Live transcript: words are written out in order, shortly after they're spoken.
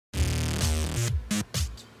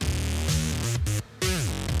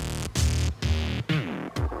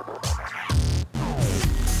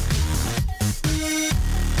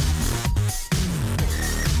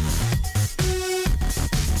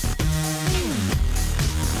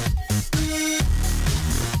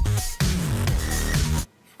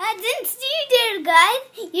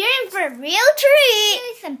for a real treat.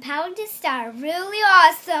 Some Power Discs are really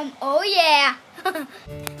awesome. Oh yeah.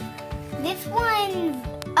 This one's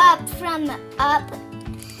up from up.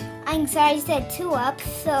 I'm sorry I said 2 up.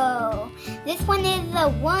 So this one is the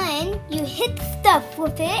one you hit stuff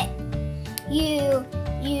with it. You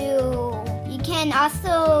can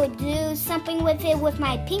also do something with it with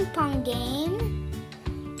my ping pong game.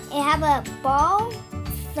 It have a ball,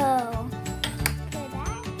 so put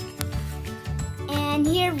that. And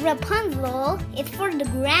here Rapunzel, it's for the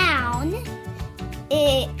ground.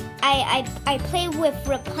 I play with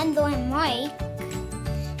Rapunzel and Mike.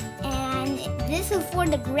 And this is for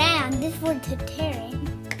the ground, this is for the terrain.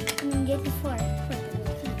 And this is for the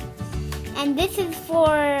feet. And this is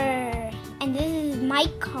for, and this is my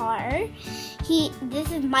car. This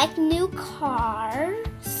is Mike's new car.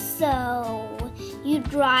 So you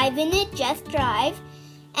drive in it, just drive.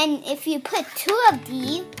 And if you put 2 of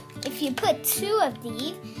these,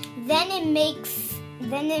 then it makes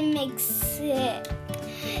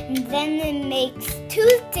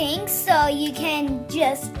 2 things, so you can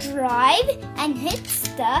just drive and hit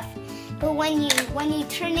stuff. But when you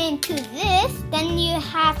turn into this, then you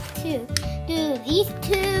have to do these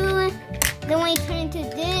 2. Then when you turn into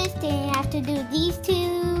this, then you have to do these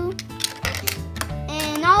 2.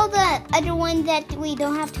 And all the other ones that we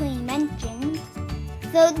don't have to mention.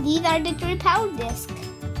 So these are the 3 Power Discs.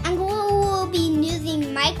 And we will be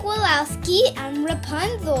using Mike Wazowski and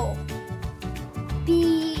Rapunzel.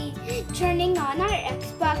 Be turning on our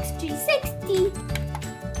Xbox 360.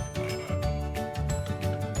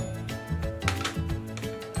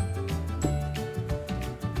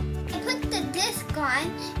 I put the disc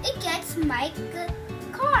on, it gets Mike's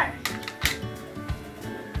car.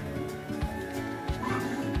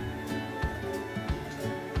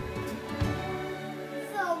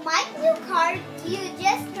 So Mike's new car, you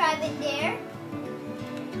just drive it there.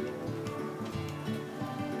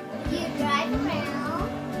 You drive around.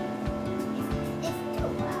 It's too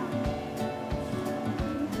loud.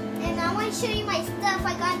 And I want to show you my stuff.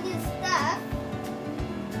 I got new stuff.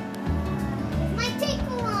 It might take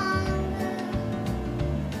long.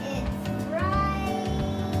 It's right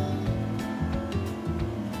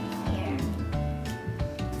here.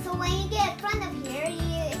 So when you get in front of here,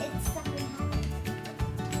 it's something happens.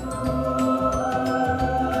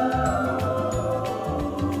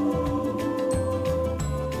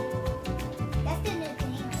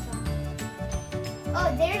 Oh,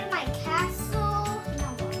 there's my castle. No.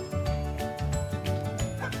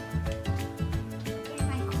 Here's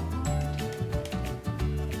my car.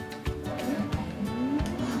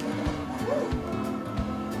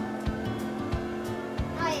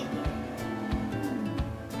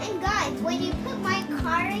 And guys, when you put my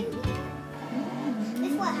car in here,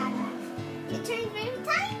 this is what happens. It turns very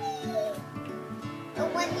tiny. But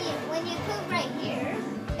when you put right here,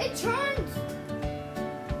 it turns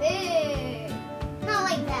big. Not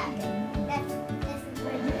like that. This is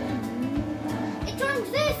pretty good. It turns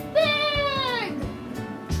this big.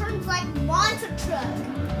 It turns like a monster truck.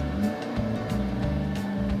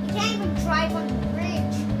 You can't even drive on the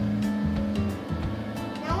bridge.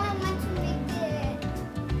 Now I want to make it.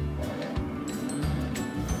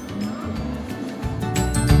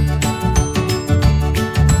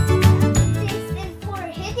 This is for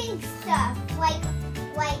hitting stuff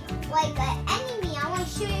like an enemy. I want to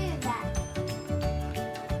show you that.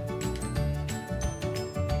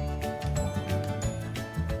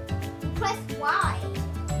 Press Y,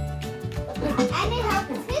 and it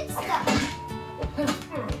helps hit stuff.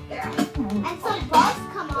 And some balls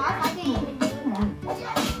come off. I didn't even do that.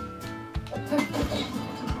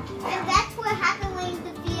 And that's what happens when you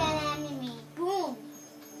defeat an enemy. Boom.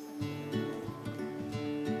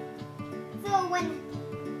 So when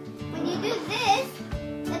you do this,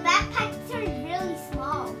 the backpack turns really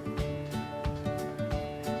small.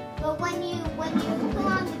 But when you put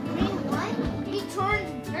on the green one, he turns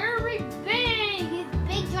very big. His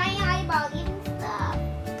big giant eyeball eating stuff.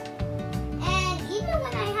 And even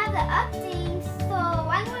when I have the up thing, so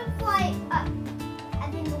I'm going to fly up. I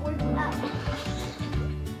think the word up.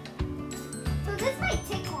 So this might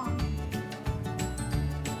take long.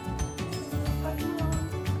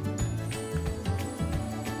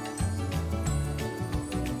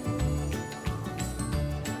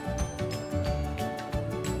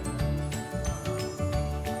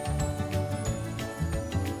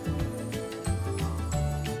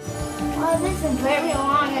 Oh, this is very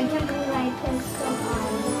long. I can't believe I put it so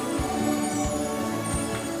high.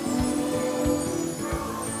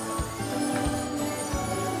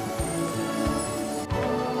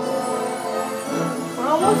 We're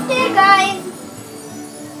almost there, guys.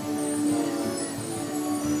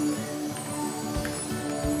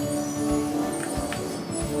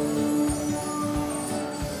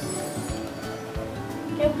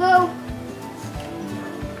 Here we go.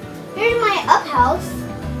 Here's my up house.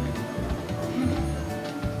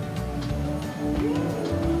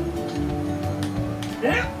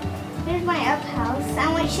 Here's my up house.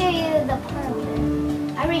 I want to show you the part of it.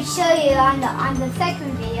 I already showed you on the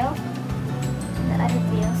second video, the other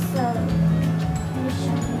video. So let me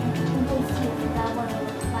show you. You can see what it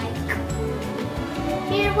looks like.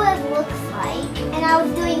 Here's what it looks like. And I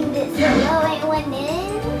was doing this. So it went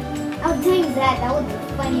in. I was doing that. That was a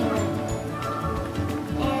funny one.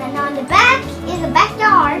 And on the back is a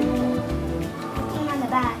backyard. Nothing on the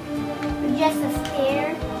back. Just a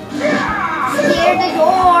stair. Stair the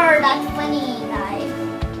door. That's funny, guys.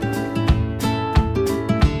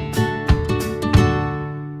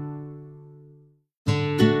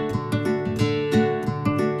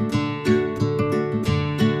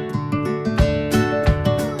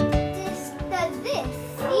 This does this.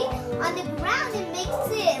 See? On the ground it makes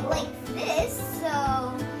it like this. So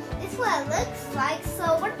this is what it looks like. So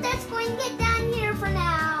we're just going to get down here for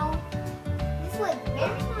now. This looks very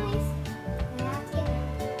nice.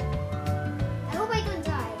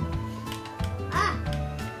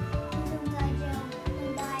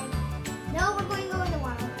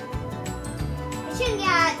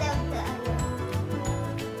 Yeah, the other one.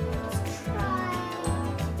 Let's try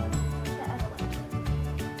the other one.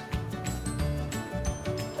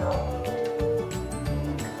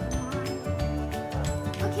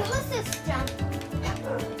 Okay, let's just jump.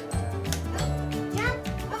 Jump.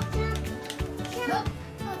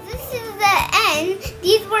 So this is the end.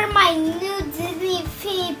 These were my new Disney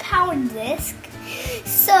Infinity Power Disc.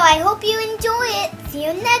 So I hope you enjoy it. See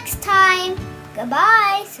you next time.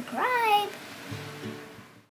 Goodbye. Subscribe.